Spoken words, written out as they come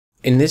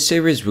In this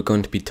series we're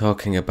going to be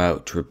talking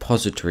about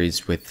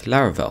repositories with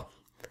Laravel.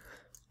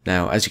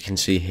 Now as you can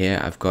see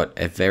here, I've got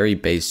a very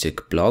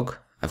basic blog.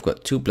 I've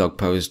got two blog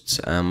posts,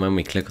 and when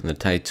we click on the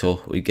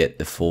title we get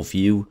the full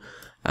view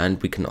and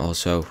we can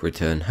also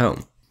return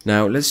home.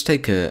 Now let's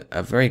take a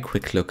very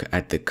quick look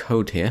at the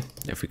code here.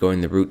 If we go in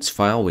the roots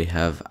file, we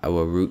have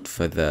our root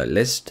for the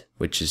list,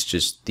 which is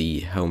just the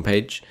home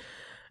page,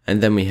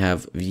 and then we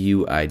have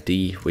view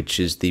ID, which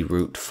is the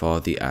root for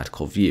the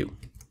article view.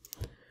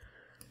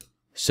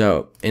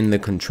 So in the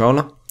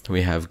controller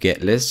we have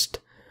get list,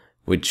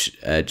 which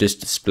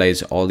just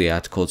displays all the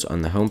articles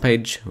on the home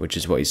page, which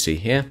is what you see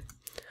here.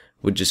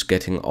 We're just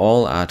getting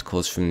all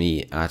articles from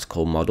the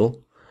article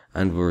model,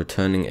 and we're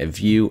returning a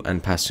view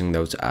and passing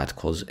those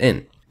articles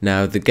in.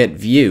 Now the get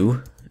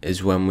view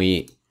is when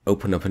we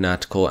open up an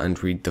article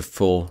and read the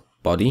full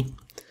body.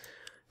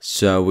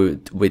 So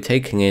we're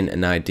taking in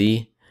an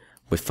ID,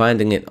 we're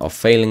finding it or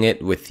failing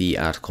it with the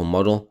article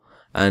model,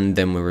 and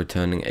then we're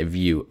returning a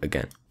view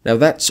again. Now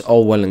that's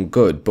all well and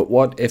good, but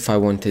what if I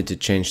wanted to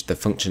change the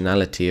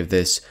functionality of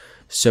this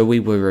so we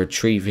were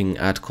retrieving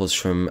articles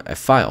from a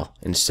file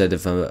instead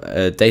of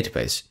a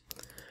database?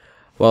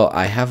 Well,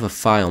 I have a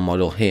file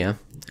model here.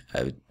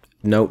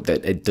 Note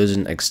that it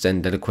doesn't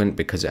extend Eloquent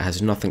because it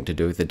has nothing to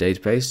do with the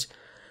database.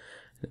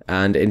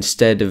 And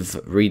instead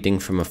of reading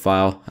from a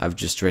file, I've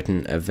just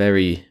written a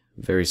very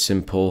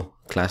simple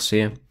class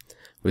here.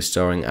 We're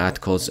storing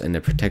articles in a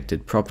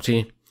protected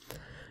property,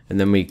 and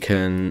then we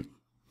can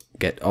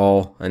get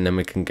all, and then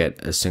we can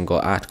get a single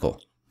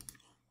article.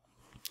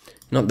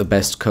 Not the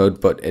best code,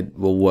 but it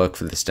will work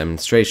for this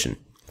demonstration.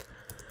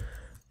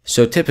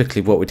 So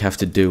typically what we'd have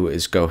to do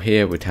is go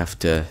here, we'd have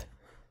to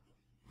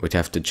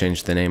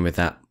change the name of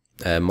that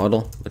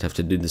model. We'd have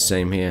to do the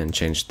same here and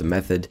change the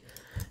method,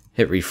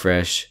 hit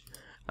refresh,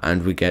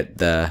 and we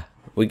get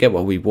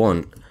what we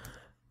want,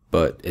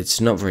 but it's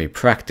not very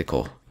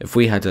practical. If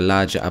we had a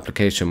larger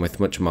application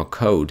with much more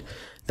code,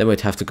 then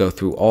we'd have to go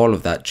through all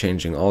of that,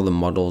 changing all the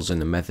models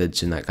and the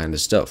methods and that kind of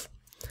stuff.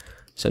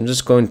 So I'm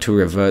just going to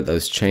revert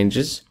those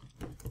changes,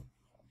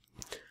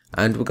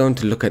 and we're going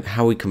to look at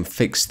how we can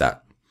fix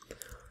that.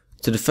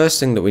 So the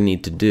first thing that we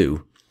need to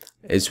do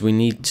is we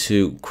need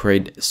to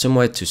create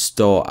somewhere to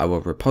store our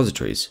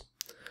repositories.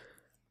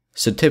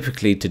 So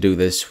typically to do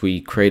this,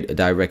 we create a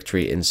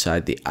directory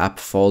inside the app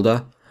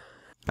folder.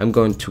 I'm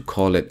going to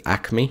call it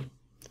Acme,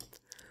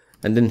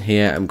 and in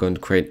here I'm going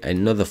to create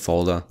another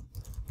folder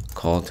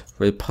called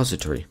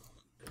repository.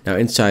 Now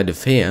inside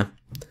of here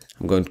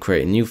I'm going to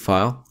create a new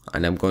file,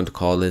 and I'm going to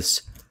call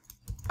this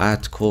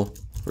article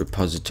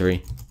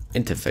repository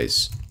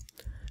interface.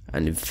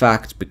 And in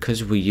fact,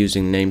 because we're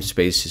using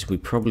namespaces, we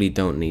probably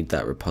don't need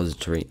that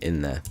repository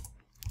in there.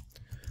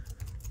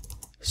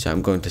 So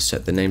I'm going to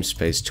set the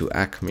namespace to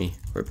Acme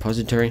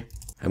repository.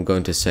 I'm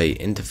going to say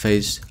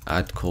interface,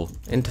 article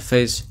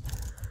interface,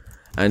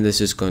 and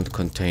this is going to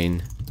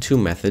contain two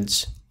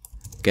methods,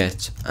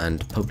 get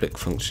and public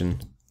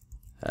function.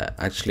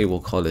 Actually we'll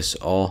call this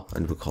all,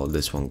 and we'll call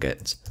this one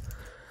get.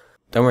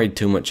 Don't worry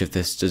too much if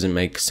this doesn't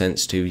make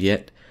sense to you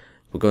yet.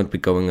 We're going to be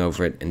going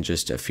over it in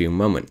just a few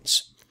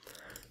moments.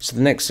 So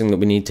the next thing that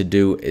we need to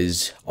do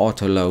is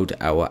auto-load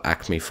our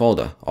Acme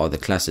folder, or the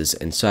classes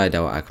inside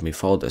our Acme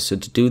folder. So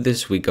to do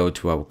this, we go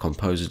to our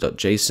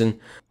composer.json,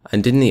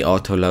 and in the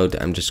auto-load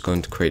I'm just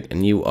going to create a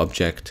new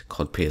object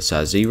called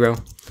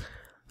PSR0,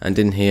 and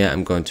in here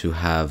I'm going to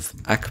have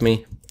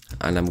Acme,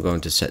 and I'm going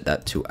to set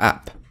that to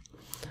app.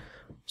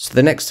 So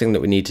the next thing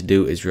that we need to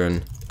do is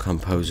run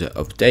composer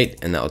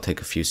update, and that will take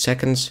a few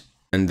seconds,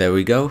 and there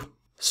we go.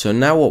 So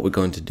now what we're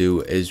going to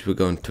do is we're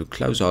going to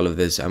close all of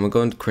this, and we're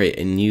going to create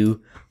a new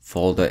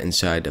folder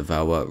inside of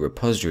our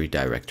repository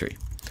directory,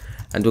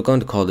 and we're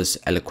going to call this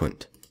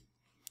Eloquent.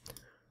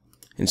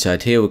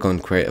 Inside here we're going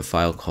to create a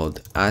file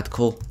called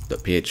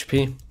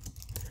article.php, and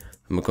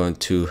we're going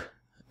to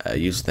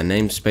use the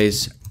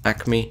namespace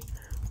Acme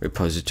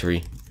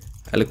repository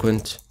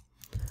Eloquent.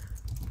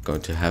 We're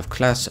going to have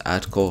class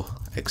article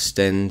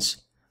extends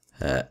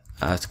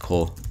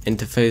article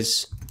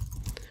interface,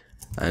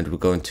 and we're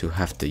going to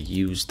have to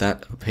use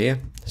that up here.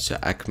 So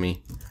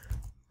Acme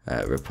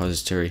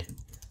repository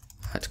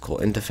article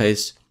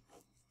interface,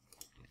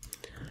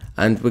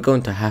 and we're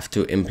going to have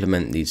to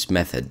implement these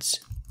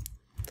methods.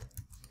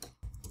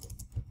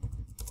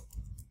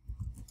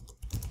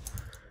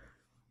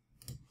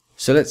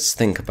 So let's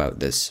think about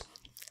this.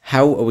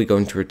 How are we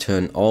going to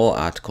return all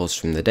articles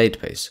from the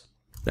database?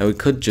 Now we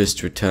could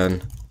just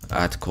return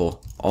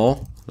article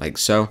all, like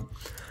so,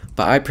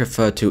 but I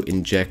prefer to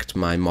inject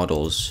my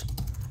models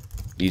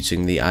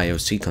using the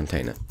IOC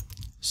container.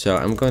 So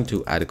I'm going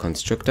to add a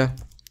constructor.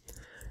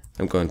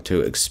 I'm going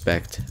to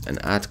expect an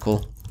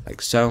article,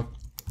 like so,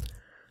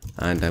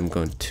 and I'm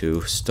going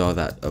to store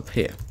that up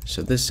here.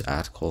 So this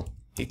article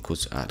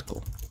equals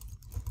article.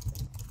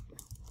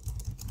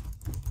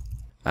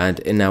 And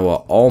in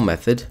our all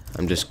method,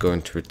 I'm just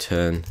going to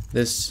return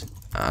this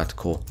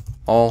article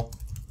all,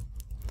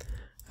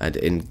 and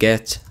in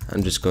get,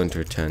 I'm just going to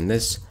return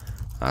this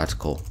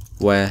article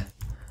where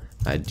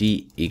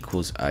id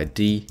equals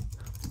id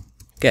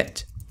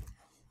get.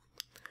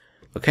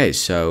 Okay,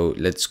 so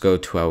let's go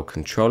to our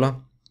controller.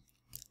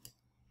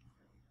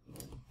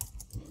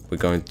 We're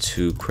going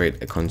to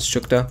create a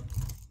constructor.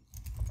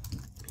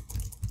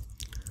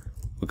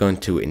 We're going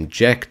to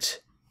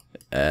inject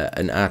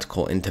an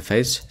article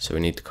interface. So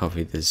we need to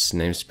copy this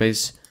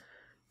namespace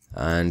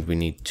and we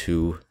need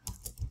to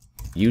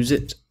use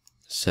it.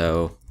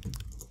 So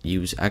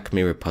use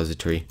Acme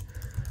repository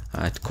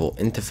article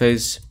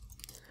interface.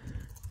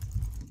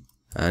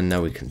 And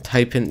now we can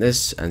type in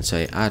this and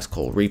say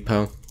article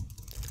repo.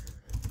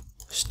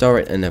 Store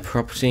it in a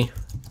property.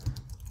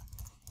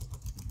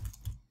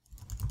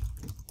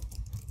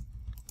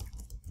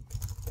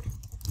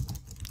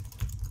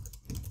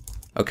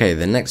 Okay,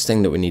 the next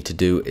thing that we need to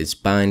do is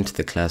bind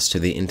the class to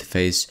the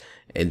interface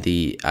in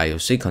the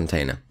IOC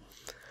container.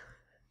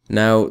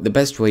 Now, the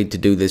best way to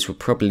do this would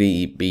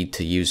probably be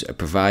to use a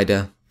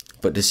provider,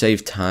 but to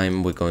save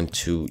time, we're going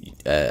to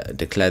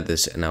declare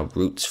this in our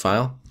routes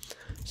file.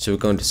 So we're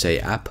going to say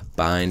app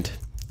bind.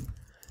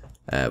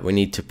 We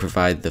need to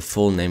provide the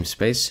full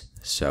namespace.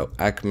 So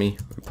Acme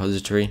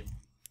repository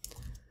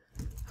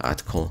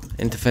article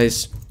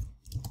interface.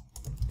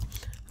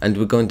 And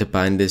we're going to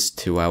bind this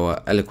to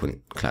our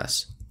Eloquent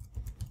class.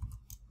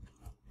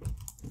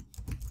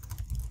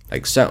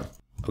 Like so.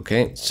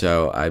 Okay,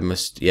 so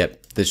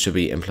this should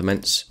be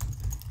implements.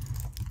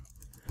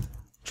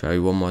 Try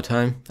one more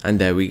time, and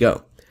there we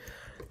go.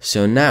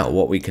 So now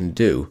what we can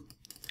do,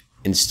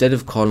 instead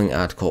of calling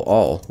article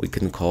all, we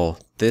can call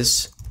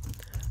this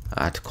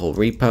article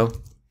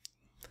repo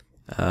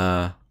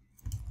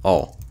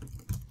all.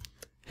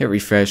 Hit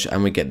refresh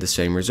and we get the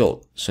same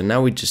result. So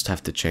now we just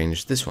have to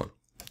change this one.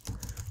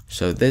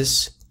 So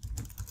this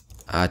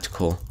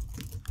article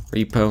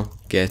repo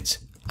get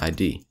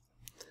ID.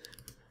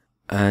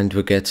 And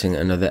we're getting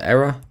another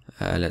error.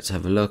 Let's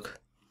have a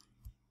look.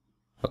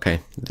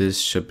 Okay,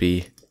 this should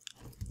be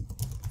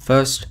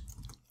first.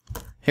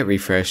 Hit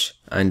refresh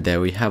and there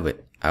we have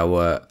it.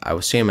 Our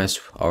CMS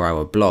or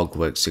our blog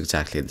works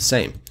exactly the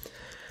same.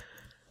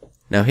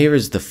 Now here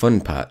is the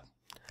fun part.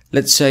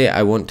 Let's say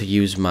I want to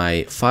use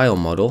my file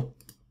model,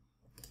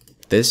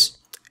 this,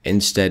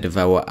 instead of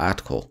our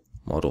article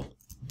model.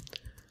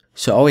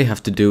 So all we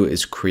have to do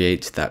is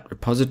create that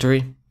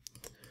repository.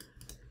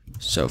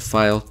 So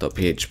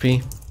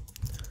file.php.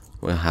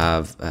 We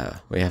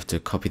have to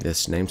copy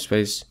this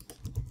namespace.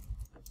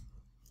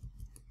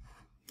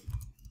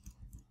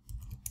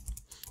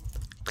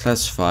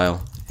 Class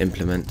file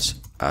implements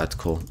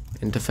article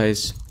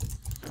interface.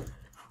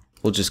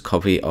 We'll just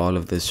copy all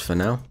of this for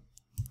now.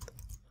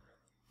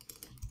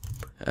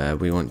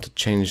 We want to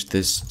change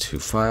this to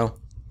file.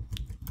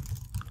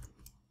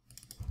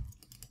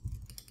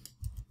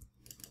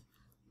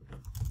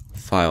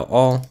 File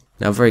all.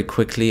 Now very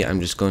quickly I'm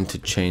just going to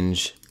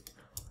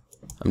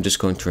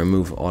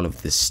remove all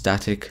of this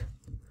static.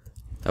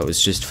 That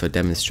was just for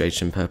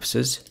demonstration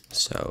purposes.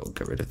 So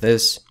get rid of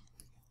this.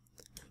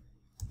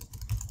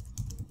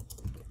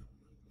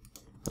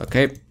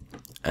 Okay.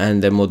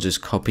 And then we'll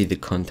just copy the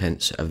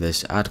contents of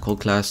this article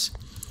class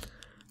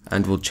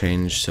and we'll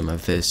change some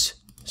of this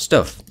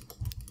stuff.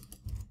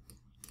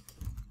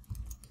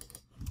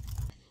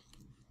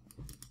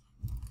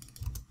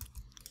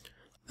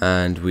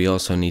 And we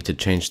also need to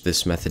change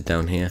this method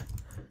down here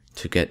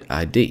to get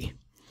ID.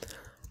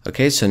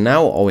 Okay, so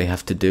now all we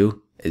have to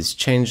do is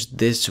change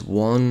this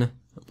one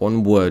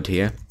word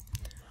here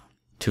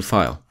to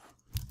file.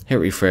 Hit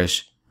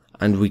refresh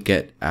and we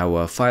get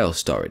our file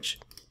storage.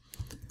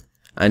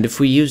 And if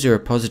we use a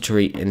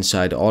repository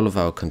inside all of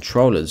our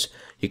controllers,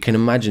 you can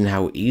imagine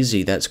how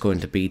easy that's going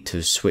to be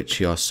to switch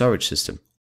your storage system.